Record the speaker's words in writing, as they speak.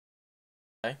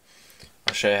Okay,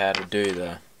 I'll show you how to do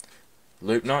the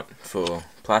loop knot for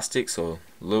plastics or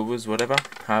lures, whatever,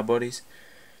 hard bodies.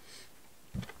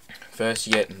 First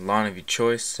you get a line of your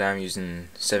choice, so I'm using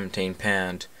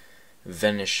 17-pound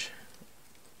Vanish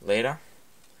leader.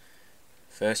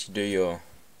 First you do your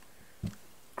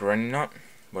granny knot,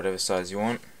 whatever size you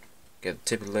want. Get the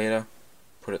tip of the leader,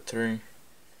 put it through,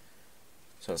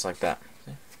 so it's like that.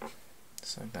 See?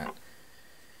 Just like that.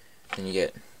 Then you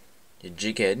get your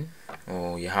jig head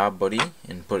or your hard body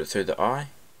and put it through the eye.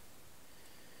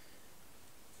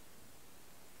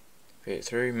 Fit it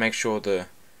through. Make sure the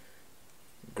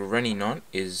granny knot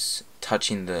is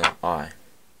touching the eye.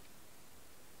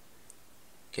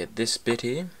 Get this bit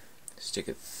here, stick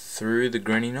it through the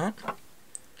granny knot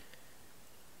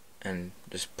and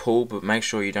just pull, but make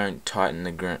sure you don't tighten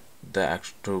the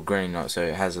actual granny knot so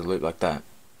it has a loop like that.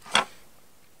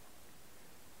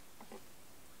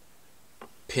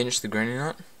 Pinch the granny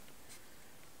knot,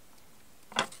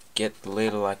 get the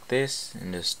leader like this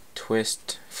and just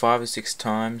twist 5 or 6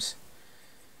 times.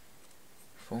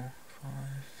 4,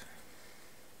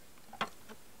 5.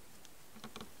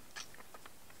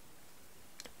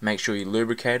 Make sure you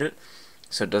lubricate it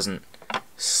so it doesn't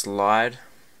slide,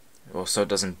 or so it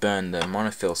doesn't burn the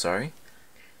monofil, sorry.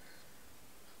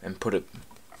 And put it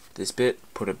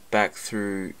back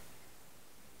through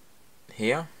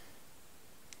here.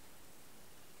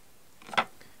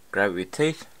 Grab it with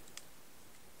your teeth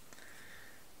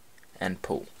and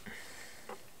pull.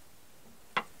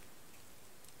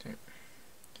 Get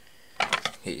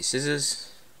your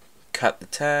scissors, cut the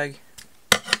tag.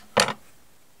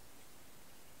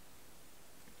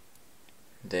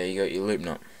 There you got your loop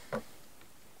knot.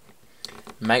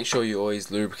 Make sure you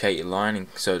always lubricate your line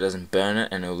so it doesn't burn it,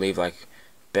 and it'll leave like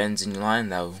bends in your line.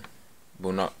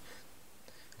 Will not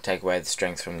take away the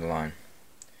strength from the line.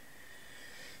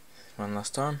 One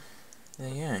last time. There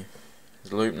you go.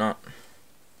 There's a loop knot.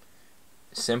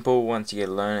 Simple. Once you get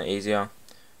to learn it, easier.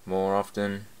 More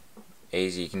often,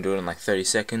 easy. You can do it in like 30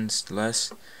 seconds,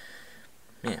 less.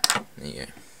 Yeah, there you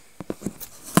go.